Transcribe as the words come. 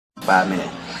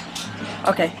5-minute.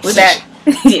 Okay, we're back.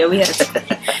 Yeah, we had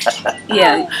to.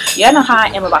 Yeah, I know how I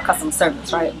am about customer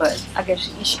service, right? But I guess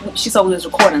she saw we was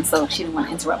recording, so she didn't want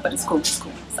to interrupt. But it's cool. It's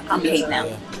cool. So I'm behave now.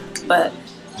 But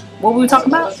what were we talking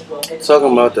about?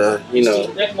 Talking about the,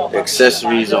 the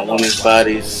accessories on women's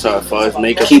bodies, so as far as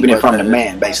makeup. Keeping it from the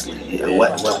man, basically. Yeah,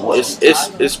 what?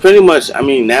 It's pretty much. I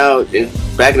mean, now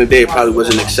back in the day, it probably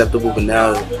wasn't acceptable, but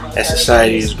now as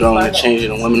society is growing and changing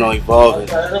and women are evolving,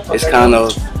 it's kind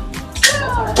of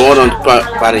going on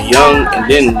by the young, and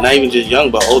then not even just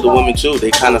young, but older women too.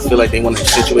 They kind of feel like they want to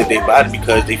accentuate their body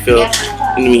because they feel.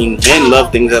 I mean, men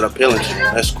love things that are appealing to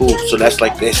them. That's cool. So that's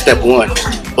like their step one.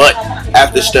 But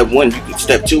after step one,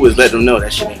 step two is let them know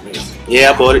that shit ain't real.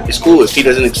 Yeah, I bought it. It's cool. If he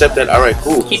doesn't accept that, all right,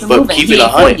 cool. But keep it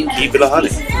 100. Keep it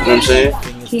 100. You know what I'm saying?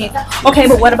 Okay,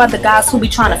 but what about the guys who be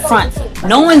trying to front,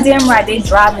 knowing damn right they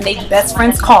driving their best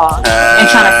friend's car and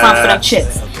trying to front for them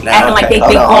chicks, acting like they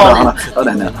big ballin'? Hold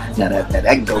on, now that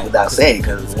can go without saying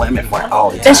because women front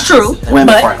all the time. That's true.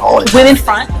 Women front all the time. Women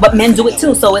front, but men do it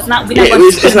too. So it's not. We're not going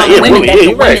to put on the women that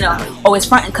the women are always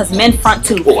fronting because men front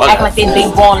too, act like they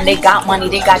big ballin', they got money,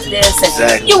 they got this,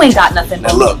 and you ain't got nothing.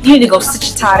 But look, you need to go sit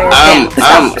your tired ass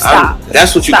down. Stop.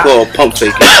 That's what you call pump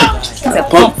faking.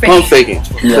 Pump faking.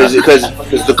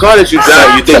 Because the car that you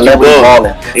drive, you think you're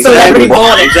balling. Celebrity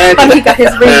balling. Exactly. He got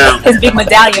his big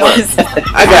medallion.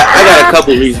 I got a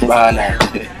couple reasons behind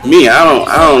that. Me, I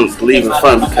don't believe in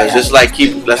front because that's like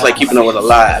keeping up with a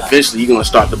lie. Eventually, you're gonna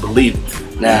start to believe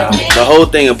it. Now, the whole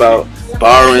thing about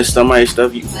borrowing somebody's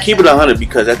stuff, you keep it 100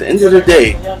 because at the end of the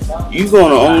day, you're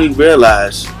gonna only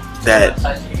realize that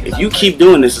if you keep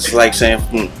doing this, it's like saying,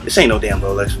 this ain't no damn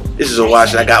Rolex. This is a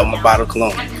watch that I got with my bottle of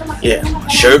cologne. Yeah,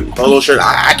 polo shirt.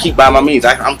 I keep by my means.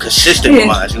 I'm consistent with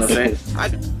mine. You know what I'm saying? I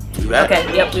do that.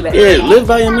 Okay, yep, we back. Yeah, live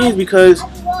by your means because,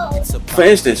 for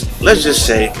instance, let's just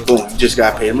say, boom, you just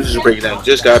got paid. Let me just break it down. You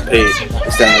just got paid.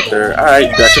 It's down the third. All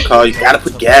right, you got your car. You gotta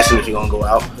put gas in if you're gonna go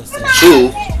out. 2,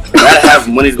 you gotta have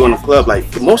money to go in the club. Like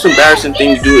the most embarrassing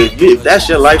thing you do if that's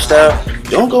your lifestyle.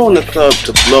 Don't go in the club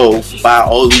to blow, buy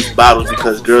all these bottles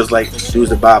because girls like dudes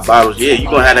that buy bottles. Yeah, you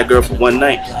gonna have that girl for one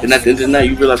night, and at the end of the night,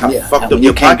 you realize how fucked up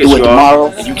your pockets you are,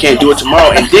 and you can't do it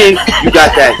tomorrow. And then you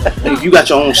got that, you got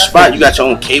your own spot, you got your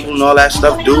own cable and all that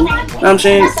stuff, dude. You know what I'm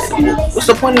saying? What's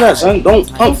the point of that, son? Don't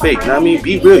pump fake. You know what I mean?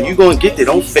 Be real. You gonna get there.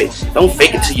 Don't fake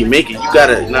it till you make it. You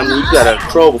gotta, you know what I mean? You gotta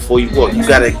crawl before you walk. You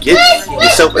gotta get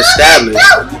yourself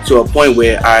established to a point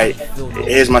where, all right,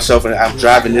 here's myself, and I'm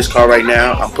driving this car right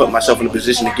now. I'm putting myself in a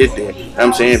position to get there. You know what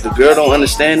I'm saying? If the girl don't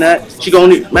understand that,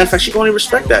 matter of fact, she gonna only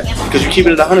respect that because you're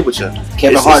keeping it 100 with you.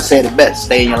 Kevin Hart said it best: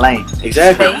 stay in your lane.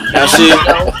 Exactly. Now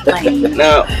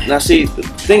see, the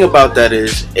thing about that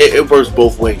is it works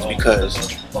both ways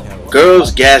because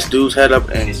girls gas dudes head up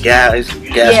and gas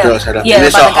girls head up. Yeah, and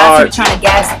it's but the guys who are trying to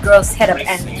gas girls head up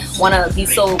and want to be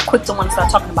so quick to want to start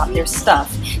talking about their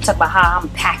stuff, talk about how I'm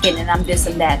packing and I'm this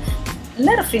and that.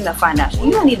 Let a female find out.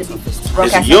 You don't need to be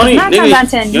broadcasting. You only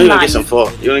get so far.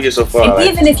 You only get so far. And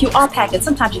even if you are packing,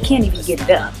 sometimes you can't even get it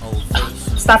done.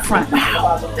 Stop front.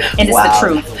 And it's the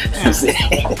truth.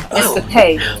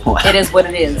 Hey, it is what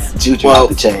it is. Juju off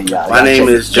the chain, y'all. My name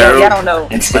is Gerald. Yeah, I don't know.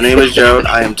 My name is Gerald.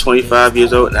 I am 25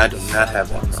 years old and I do not have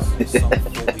that problem.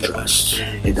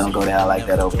 It don't go down like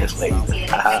that over this way.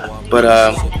 But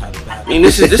I mean,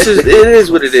 it is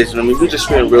what it is. I mean, we just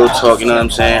spend real talk. You know what I'm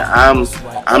saying?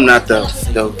 I'm not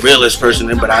the realest person,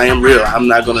 but I am real. I'm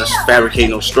not gonna fabricate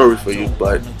no story for you,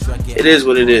 but it is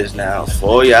what it is. Now, for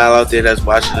all y'all out there that's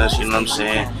watching us, you know what I'm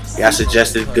saying? Y'all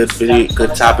suggested good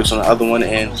topics on the other one,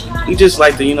 and we just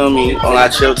like to, you know what I mean, on our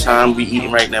chill time, we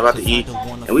eating right now, about to eat,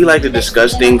 and we like to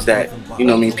discuss things that, you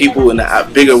know what I mean, people in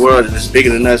the bigger world that's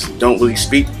bigger than us don't really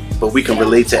speak, but we can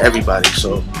relate to everybody.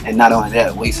 So, and not only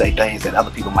that, we say things that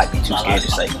other people might be too scared to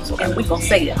say. So, and we gonna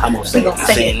say it. I'm gonna say it.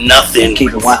 I say nothing.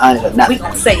 Keep it 100 or nothing. We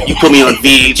gonna say it. You put me on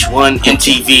VH1,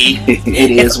 MTV.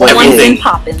 It is what it is.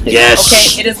 Popping. Yes.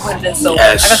 Okay, it is what it is. So, like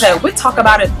I said, we talk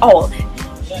about it all.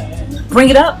 Bring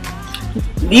it up.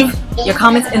 Leave your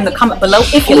comments in the comment below.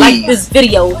 If you like this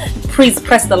video, please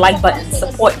press the like button,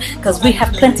 support, because we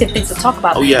have plenty of things to talk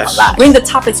about. Oh yes. Bring the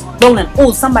topics rolling.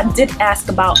 Oh, somebody did ask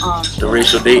about the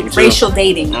racial dating. Racial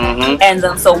dating,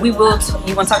 and so we will.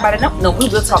 You want to talk about it? No, we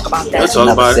will talk about that. We'll talk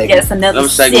about it. Yeah, it's another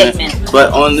segment.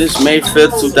 But on this May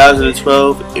 5th,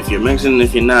 2012, if you're Mexican,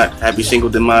 if you're not, happy Cinco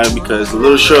de Mayo, because a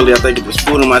little shortly after I get this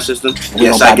food in my system,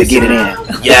 yes, I can get it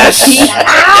in. Yes.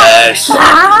 Yes.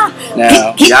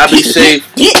 Now, y'all be safe.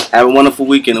 Have a wonderful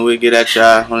weekend, and we'll get at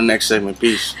y'all on the next segment.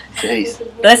 Peace. Peace.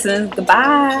 Blessings.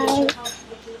 Goodbye.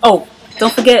 Oh,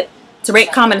 don't forget to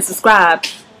rate, comment, and subscribe.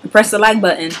 And press the like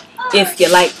button. if you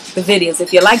like the videos.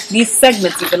 If you like these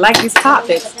segments, if you like these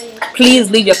topics, please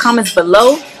leave your comments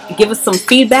below. Give us some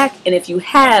feedback. And if you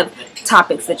have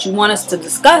topics that you want us to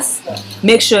discuss,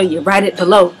 make sure you write it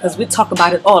below, because we talk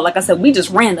about it all. Like I said, we just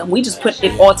random. We just put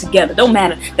it all together. Don't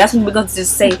matter. That's when we're going to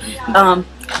just say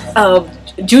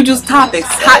Juju's topics.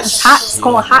 It's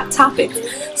called Hot Topics.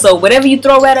 So whatever you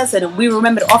throw at us and we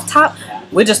remember it off top,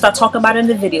 we just start talking about it in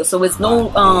the video. So it's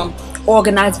no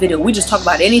organized video. We just talk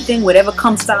about anything, whatever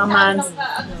comes to our minds,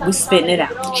 we spitting it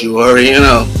out. You already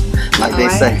know. Like they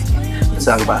say, we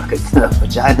talk about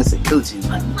vaginas and coochies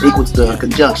equals to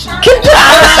conjunction.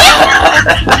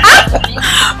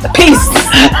 Peace.